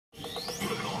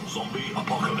Zombie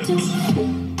apocalypse.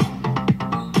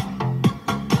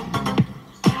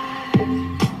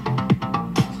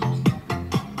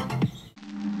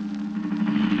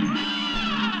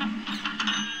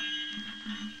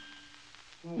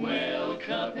 Well,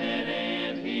 Cuphead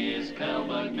and his pal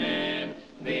Bugman,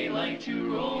 they like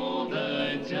to roll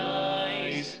the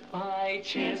dice. By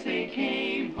chance they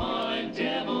came on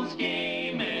Devil's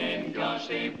Game, and gosh,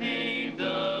 they paid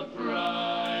the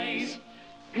price.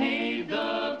 Paid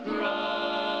the price.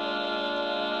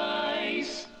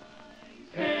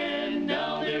 And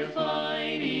now they're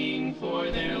fighting for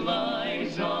their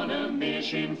lives on a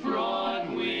mission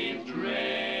fraught with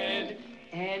dread.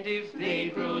 And if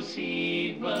they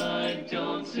proceed but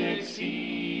don't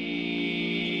succeed,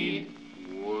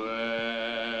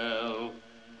 well,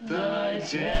 the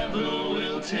devil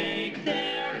will take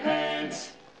their heads.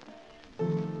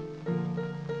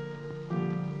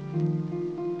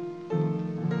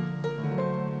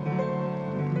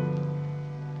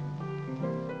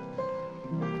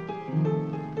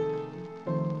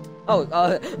 Oh,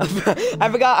 I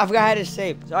forgot how to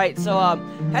say. All right, so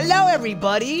hello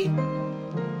everybody.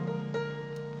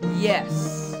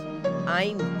 Yes,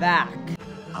 I'm back.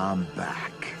 I'm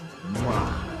back.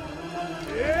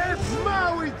 It's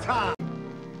Maui time!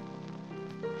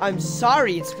 I'm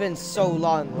sorry it's been so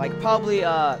long. Like probably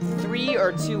 3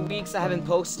 or 2 weeks I haven't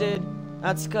posted.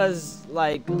 That's cause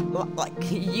like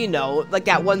you know, like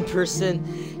that one person,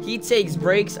 he takes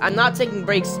breaks. I'm not taking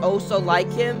breaks also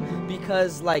like him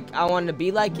because like I want to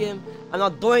be like him. I'm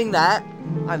not doing that.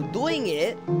 I'm doing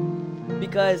it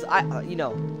because I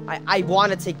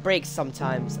want to take breaks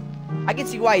sometimes. I can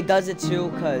see why he does it too,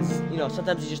 cause you know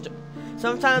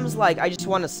sometimes like I just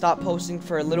want to stop posting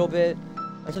for a little bit,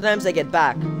 and sometimes I get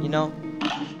back. You know.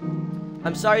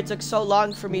 I'm sorry it took so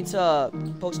long for me to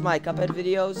post my Cuphead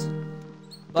videos.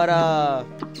 But,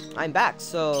 I'm back,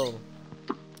 so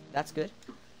that's good.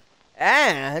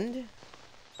 And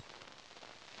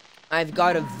I've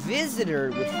got a visitor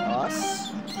with us.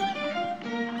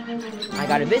 I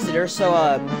got a visitor, so,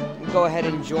 go ahead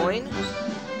and join.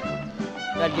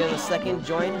 Gotta give him a second,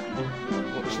 join.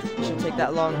 Shouldn't take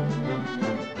that long.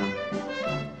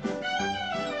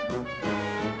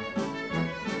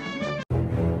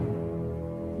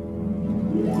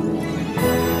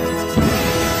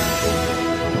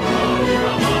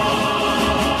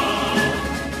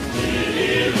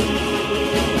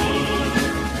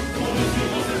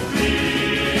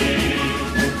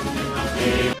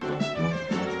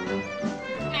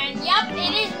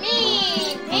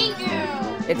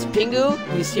 It's Pingu.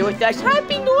 He's here with us. Hi,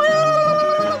 Pingu.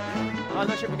 I'm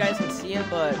not sure if you guys can see him,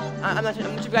 but I'm not sure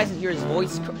if you guys can hear his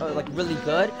voice like really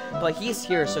good. But he's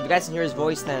here, so if you guys can hear his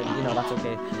voice, then you know that's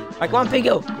okay. All right, come on,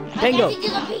 Pingu.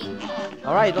 Pingu.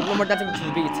 All right, no more dancing to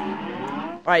the beat.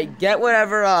 All right, get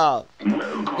whatever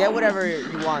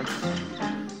you want.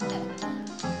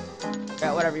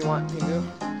 Get whatever you want, Pingu.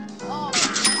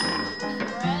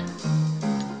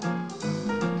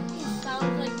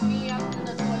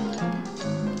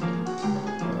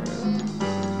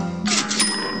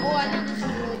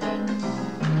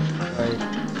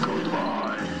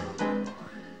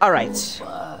 Alright.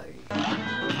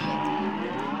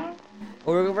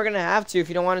 We're gonna have to. If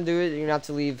you don't want to do it, you're gonna have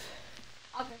to leave.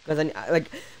 Okay. Because like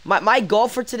my goal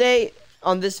for today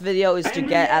on this video is to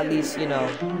get at least, you know,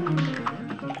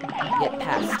 get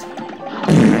past.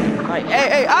 Alright,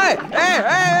 hey!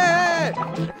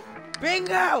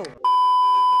 Bingo!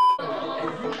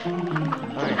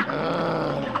 Alright.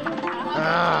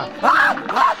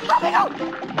 Bingo!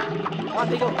 Come on,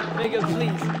 Bingo,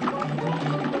 please.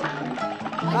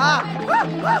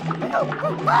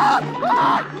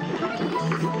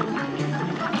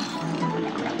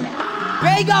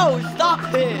 Bingo!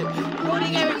 Stop it!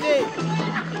 Ruining everything!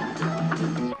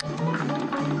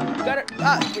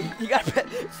 You gotta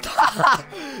stop!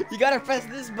 You gotta press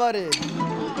this button.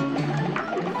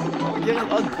 You're gonna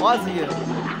unpause it.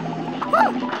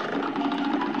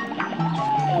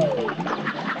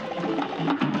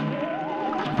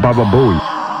 Baba Booey.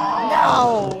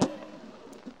 No!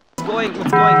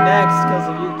 What's going next because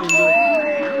of you Pingu.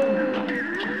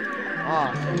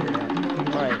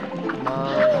 Alright.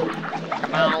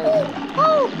 Come on.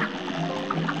 Woo!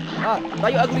 Bye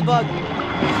you ugly bug.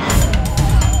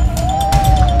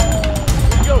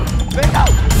 Bingo!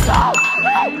 Stop!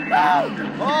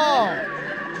 Oh!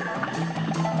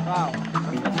 Wow.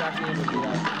 I'm actually able to do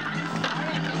that.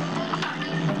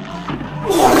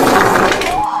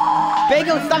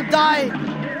 Bingo, stop dying!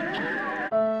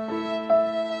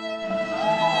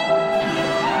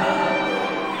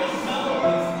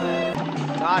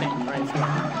 Got it. Alright, let's go.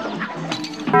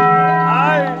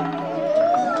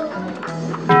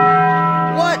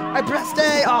 press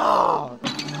A! Oh!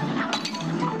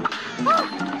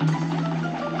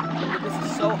 This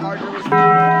is so hard to listen.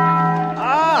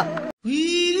 Ah!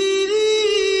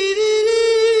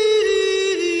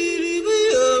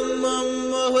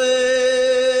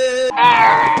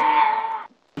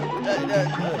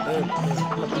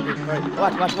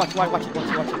 Watch it.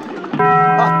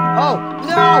 Oh,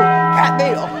 no! Cat me!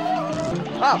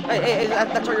 Oh, hey,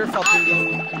 that's all your fault,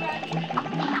 Pingu.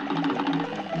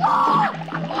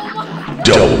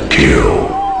 Double kill.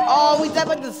 Oh, we died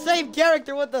like the same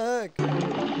character, what the heck?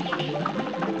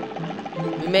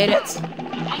 We made it.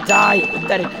 Die,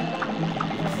 pathetic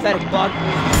bug.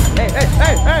 Hey!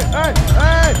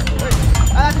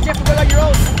 I have to jump to go on your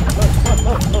own.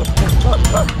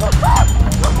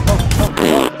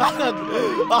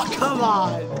 Oh, come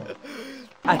on.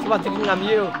 I keep on thinking I'm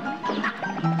you.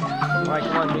 Alright,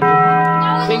 come on,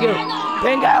 Pingu.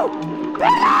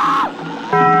 Alright.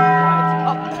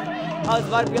 Oh, I was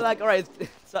about to be like, alright,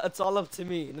 it's all up to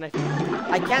me. And then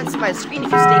I can't see my screen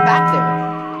if you stay back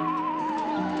there.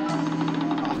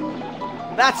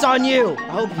 That's on you. I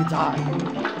hope you die.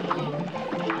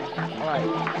 Alright.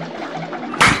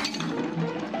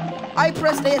 I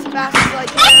pressed A as fast as I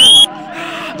can.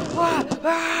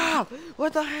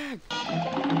 What the heck?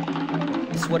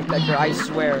 This woodpecker, I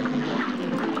swear.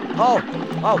 Oh,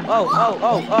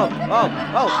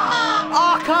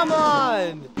 come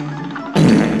on!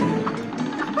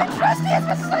 I pressed A as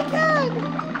fast as I can!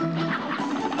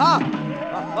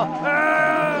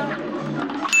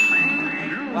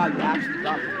 Wow, you actually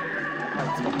got me. Alright, let's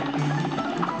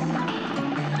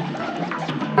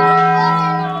go.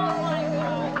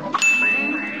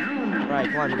 Alright,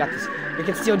 come on, we got this. We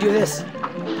can still do this.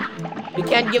 We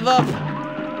can't give up.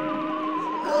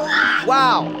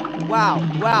 Wow.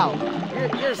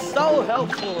 You're so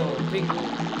helpful, Pingu.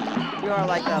 You are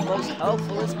like the most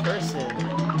helpfulest person.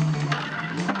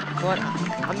 But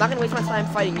I'm not gonna waste my time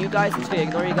fighting you guys. I'm just gonna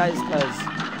ignore you guys because.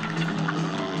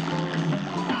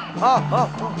 Oh.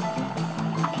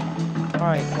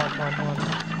 Alright, come on.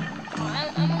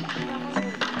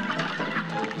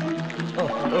 Oh.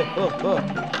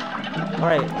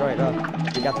 Alright, we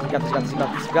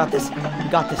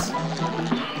got this.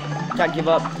 Can't give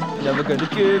up. Never gonna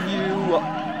give you up.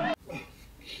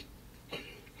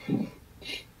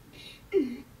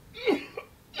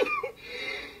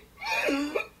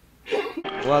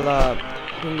 Well,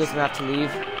 Pingu's gonna have to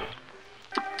leave.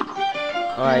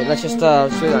 Alright, let's just,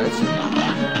 let's do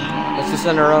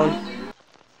on our own.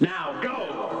 Now go.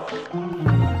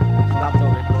 Stopped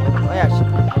over. Oh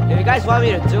yeah, if you guys want me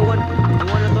to do one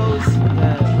of those,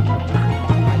 then I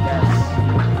guess.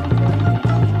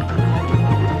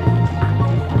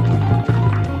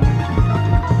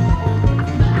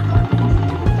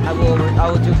 I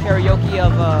will do karaoke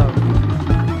of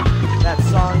that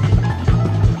song.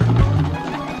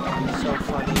 It's so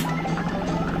funny.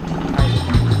 Hi.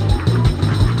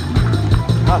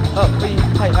 Okay.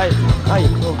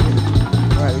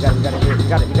 Alright, we got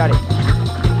it.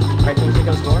 Alright, can we take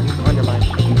those more? Oh, never mind.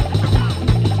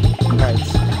 Alright.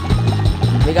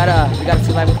 We gotta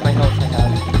survive with my health I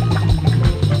have.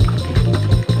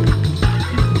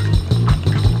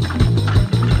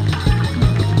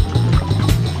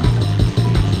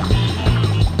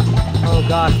 Oh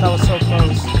gosh, that was so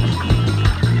close.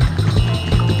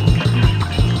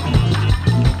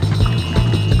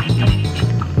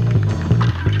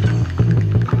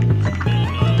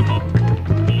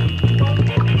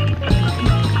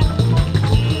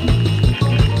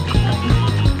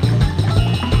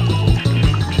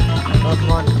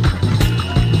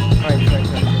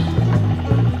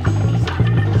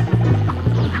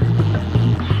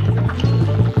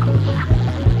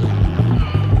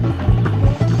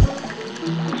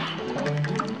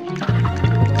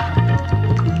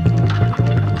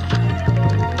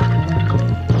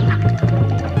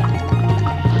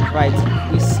 Right,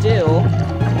 we still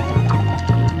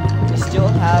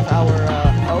have our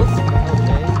health.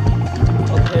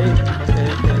 Okay.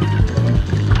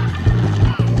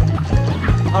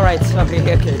 Alright,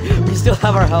 okay. We still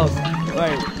have our health.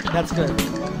 Alright, that's good.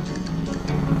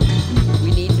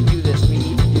 We need to do this.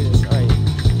 Alright.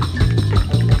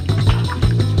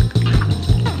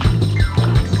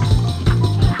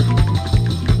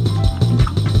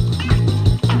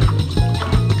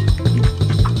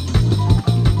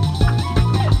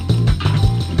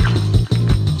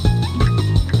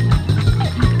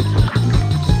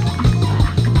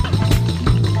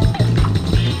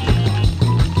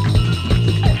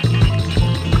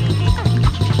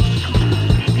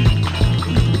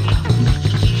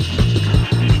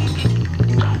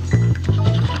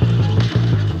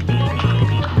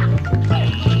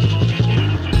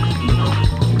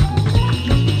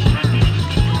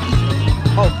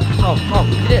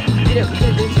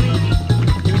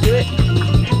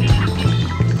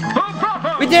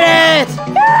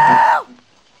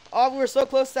 Oh, we were so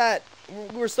close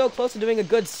to doing a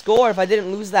good score if I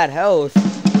didn't lose that health.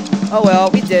 Oh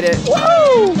well, we did it.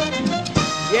 Woo!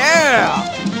 Yeah!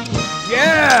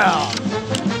 Yeah!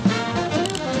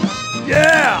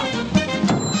 Yeah!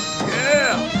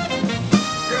 Yeah!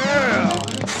 Yeah!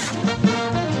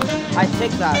 I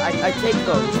take that. I take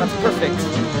those. That's perfect.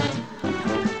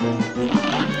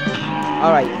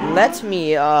 Alright, let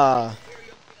me, you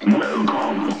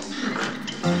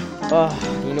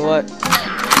know what?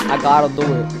 I gotta do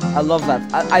it. I love that.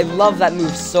 I love that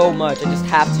move so much. I just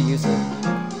have to use it.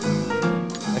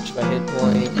 Extra hit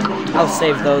point. I'll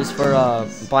save those for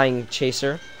buying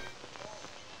Chaser.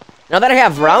 Now that I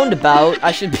have Roundabout,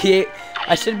 I should be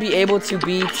able to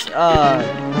beat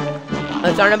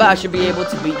Roundabout. I should be able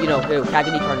to beat, you know,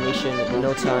 Cagney Carnation in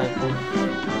no time.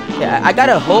 Yeah, I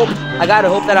gotta hope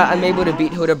that I'm able to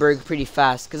beat Hildeberg pretty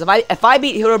fast. Cause if I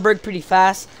beat Hildeberg pretty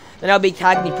fast, then I'll beat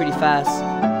Cagney pretty fast.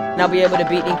 And I'll be able to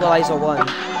beat Equalizer 1.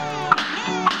 Alright,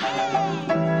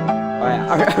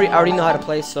 I already know how to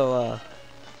play, so,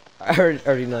 I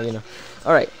already know, you know.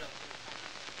 Alright.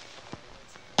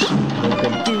 Never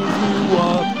gonna give you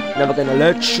up, never gonna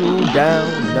let you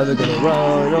down, never gonna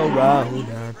run around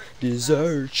and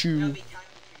desert you.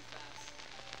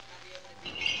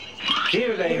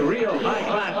 Here's a real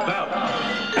high-class bout.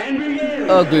 And begin.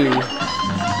 Ugly.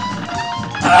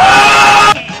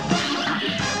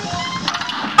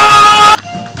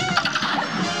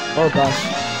 Oh gosh.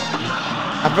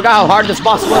 I forgot how hard this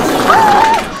boss was.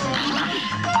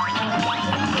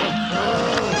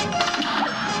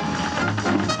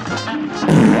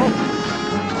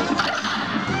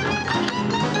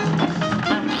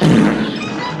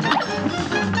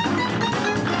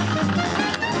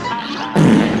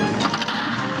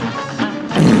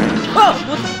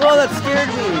 Oh, that scared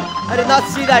me. I did not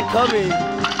see that coming.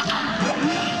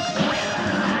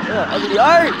 Yeah, ugly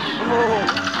art.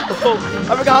 Oh,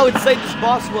 I forgot how insane this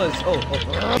boss was.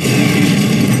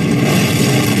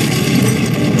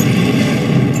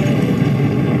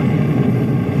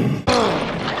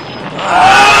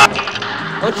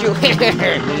 Don't you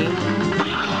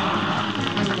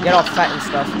get all fat and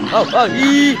stuff. Oh,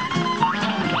 yee.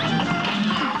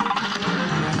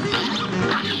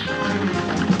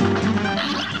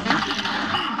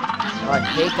 I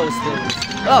hate those things.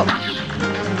 Oh!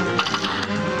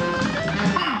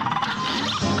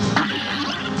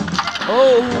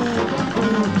 Oh!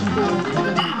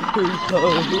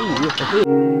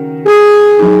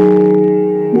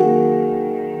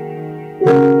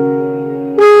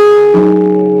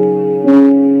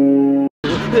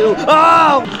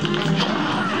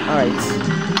 Alright.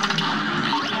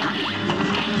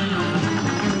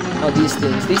 Oh, these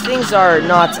things. These things are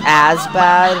not as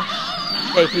bad.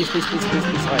 Hey, please.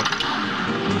 Alright.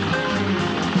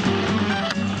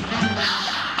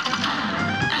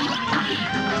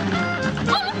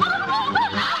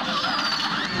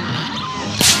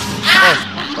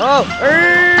 Oh!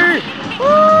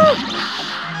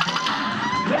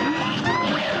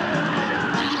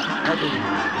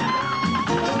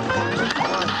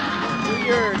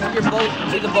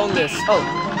 Do the boneless. Oh,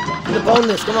 do the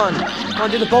boneless. Come on,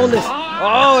 do the boneless.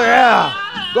 Oh yeah,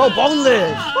 go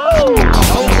boneless. Woo!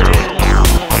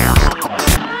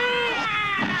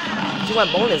 You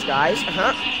want boneless, guys?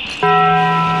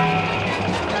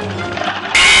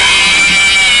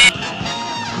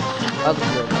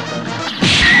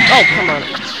 Oh, come on.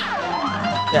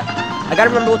 Yeah, I gotta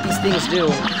remember what these things do.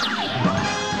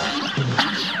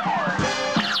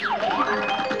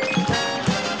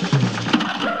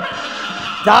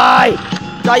 Die!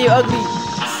 Die, you ugly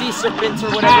sea serpent or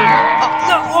whatever.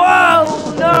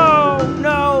 Oh, no! Whoa!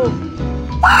 No!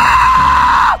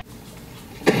 Ah!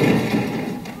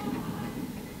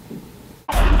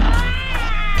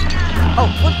 Oh,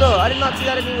 what the? I did not see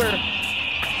that anywhere.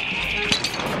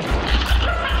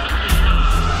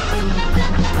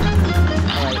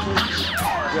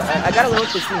 I gotta learn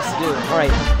what these things do.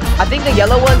 Alright. I think the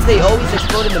yellow ones, they always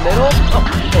explode in the middle. Oh,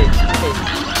 hey.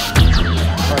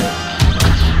 Alright.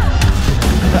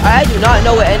 I do not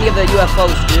know what any of the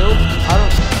UFOs do.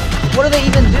 What do they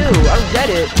even do? I don't get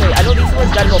it. Wait, I know these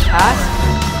ones gotta go past.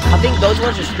 I think those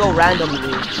ones just go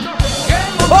randomly.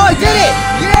 Oh, I did it!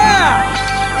 Yeah!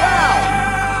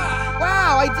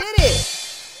 Wow, I did it!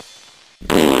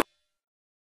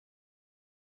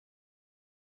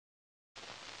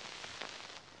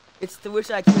 It's the wish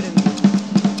I couldn't.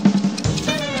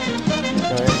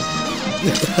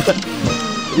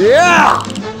 Yeah!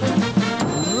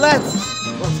 Let's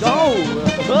go!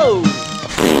 Oh!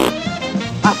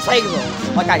 I'll take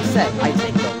those. Like I said, I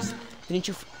take those. Didn't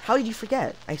you? How did you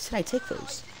forget? I said I take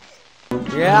those.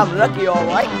 Yeah, I'm lucky, all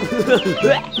right.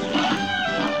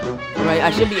 I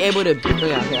should be able to. Oh,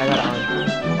 yeah, okay, I got it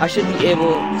on. I should be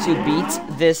able to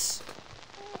beat this.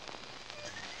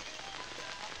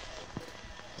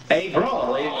 A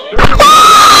brawl is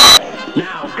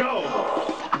now go.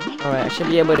 Alright, I should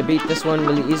be able to beat this one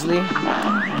really easily.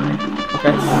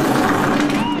 Okay.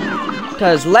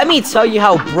 Because let me tell you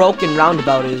how broken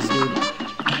Roundabout is, dude.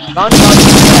 Roundabout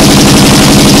is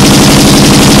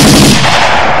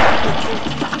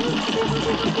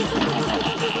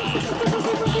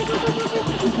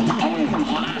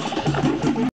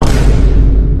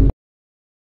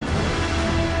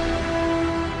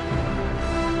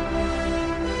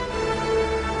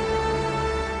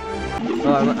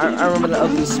oh, I remember the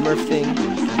ugly Smurf thing.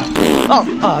 Oh,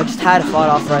 I just had it fought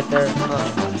off right there.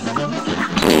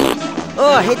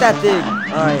 Oh, I hate that thing.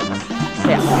 All right.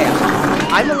 Okay.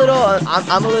 I'm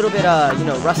a little bit, you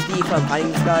know, rusty from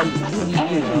fighting this guy.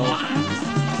 You know,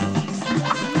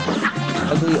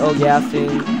 ugly. Oh yeah,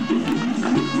 thing.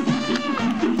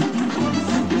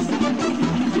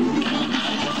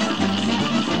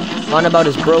 Roundabout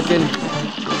is broken.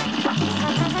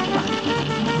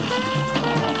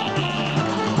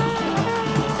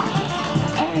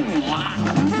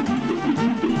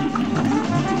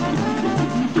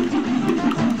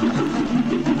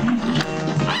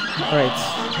 Alright.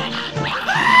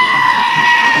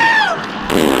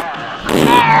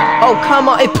 Oh, come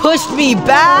on. It pushed me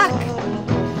back.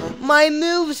 My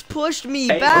moves pushed me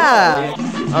back.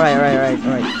 Alright.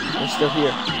 We're still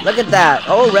here. Look at that.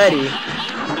 Already.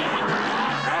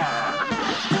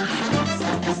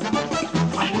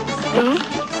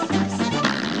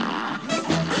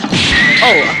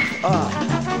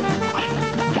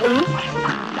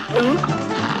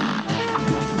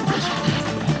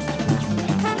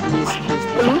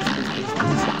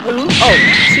 Oh,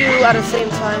 two at the same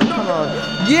time, come on.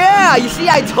 Yeah, you see,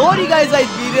 I told you guys I'd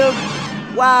beat him.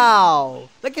 Wow,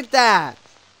 look at that.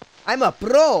 I'm a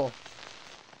pro.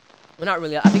 Well, not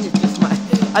really. I think it's just my.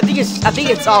 I think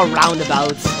it's all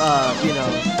roundabouts. You know.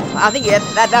 I think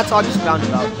that's all just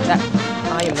roundabout. That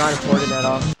I am not important at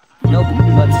all. Nope.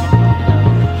 But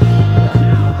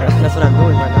that's what I'm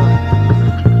doing right now.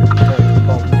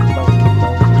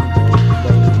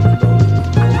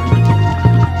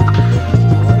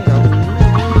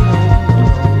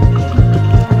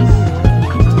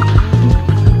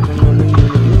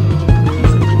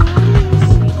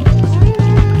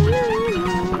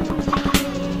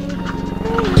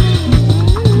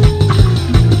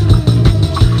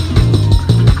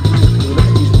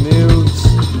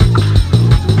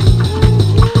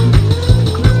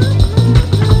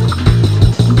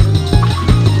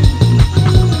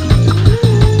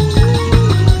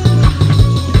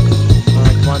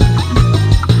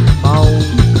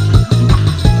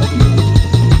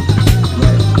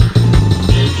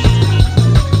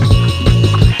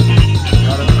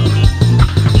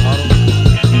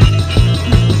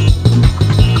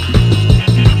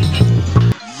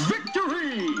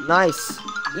 Nice.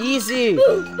 Easy.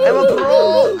 I'm a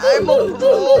pro.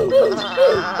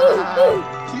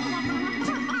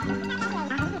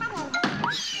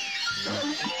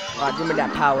 Give me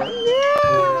that power.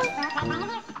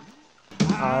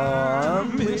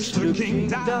 I'm Mr. King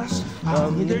Dust.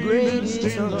 I'm the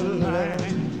greatest on the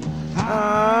land.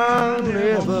 I'll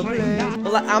never play.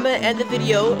 Well, I'm gonna end the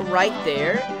video right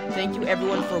there. Thank you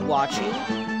everyone for watching.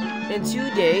 In 2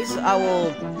 days, I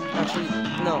will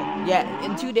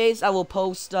in 2 days I will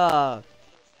post I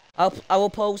will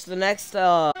post the next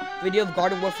video of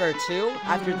Garden Warfare 2.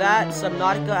 After that,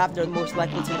 Subnautica after most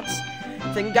likely tweets.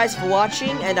 Thank you guys for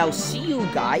watching, and I'll see you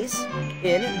guys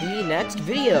in the next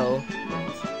video.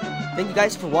 Thank you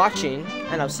guys for watching,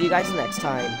 and I'll see you guys next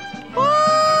time.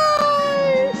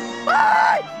 Bye!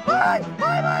 Bye! Bye!